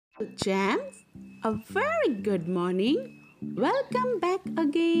Jams, a very good morning. Welcome back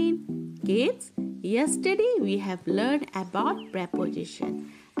again. Kids, yesterday we have learned about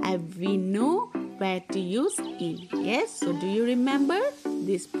preposition and we know where to use in. Yes, so do you remember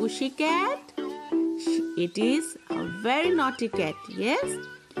this pussycat? It is a very naughty cat, yes?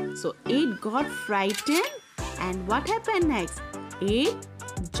 So it got frightened and what happened next? It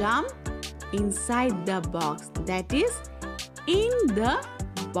jumped inside the box, that is in the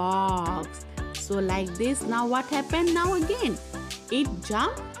box. So like this, now what happened now again? It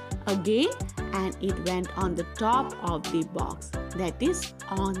jumped again and it went on the top of the box, that is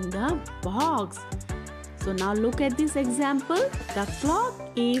on the box. So now look at this example. The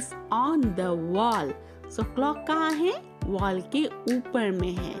clock is on the wall. So clock कहाँ है? Wall के ऊपर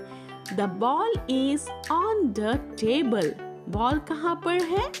में है. The ball is on the table. Ball कहाँ पर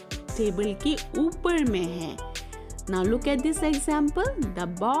है? Table के ऊपर में है. Now look at this example. The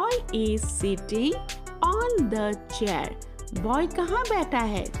boy is sitting on the chair. Boy कहाँ बैठा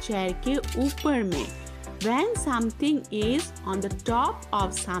है? Chair के ऊपर में. When something is on the top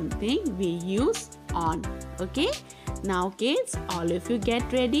of something, we use on. Okay? Now kids, all of you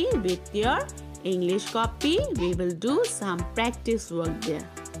get ready with your English copy. We will do some practice work there.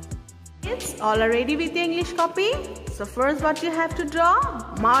 Kids, all are ready with the English copy? So first what you have to draw?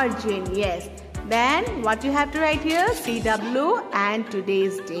 Margin, yes. Then what you have to write here? CW and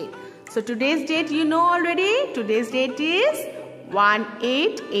today's date. So today's date you know already. Today's date is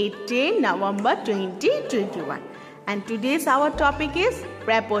 1/8/18 November 2021. And today's our topic is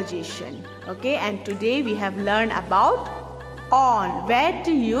preposition. Okay, and today we have learned about on. Where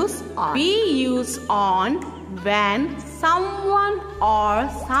to use on? We use on when someone or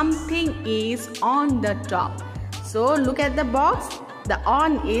something is on the top. So look at the box. The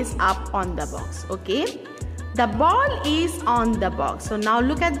on is up on the box. Okay. The ball is on the box. So now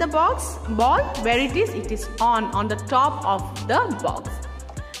look at the box. Ball, where it is? It is on the top of the box.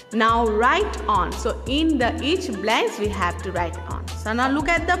 Now write on. So in the each blanks we have to write on. So now look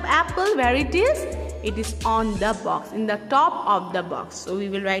at the apple, where it is? It is on the box, in the top of the box. So we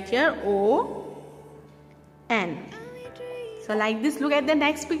will write here O-N. So like this, look at the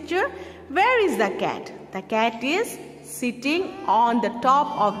next picture. Where is the cat? The cat is sitting on the top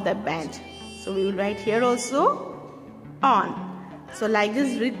of the bench. So we will write here also on. So like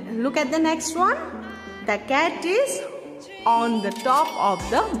this, look at the next one. The cat is on the top of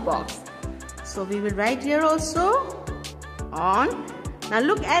the box. So we will write here also on. Now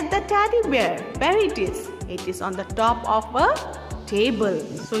look at the teddy bear. Where it is? It is on the top of a table.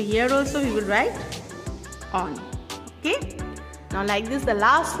 So here also we will write on. Okay. Now like this, the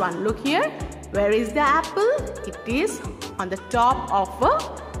last one. Look here. Where is the apple? It is on the top of a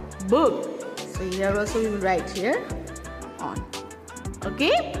book. So here also we will write here on.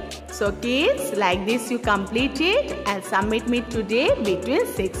 Okay. So kids, like this you complete it and submit me today between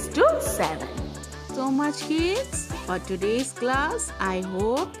 6 to 7. So much kids for today's class. I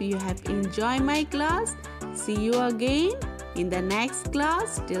hope you have enjoyed my class. See you again in the next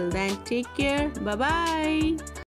class. Till then, take care. Bye-bye.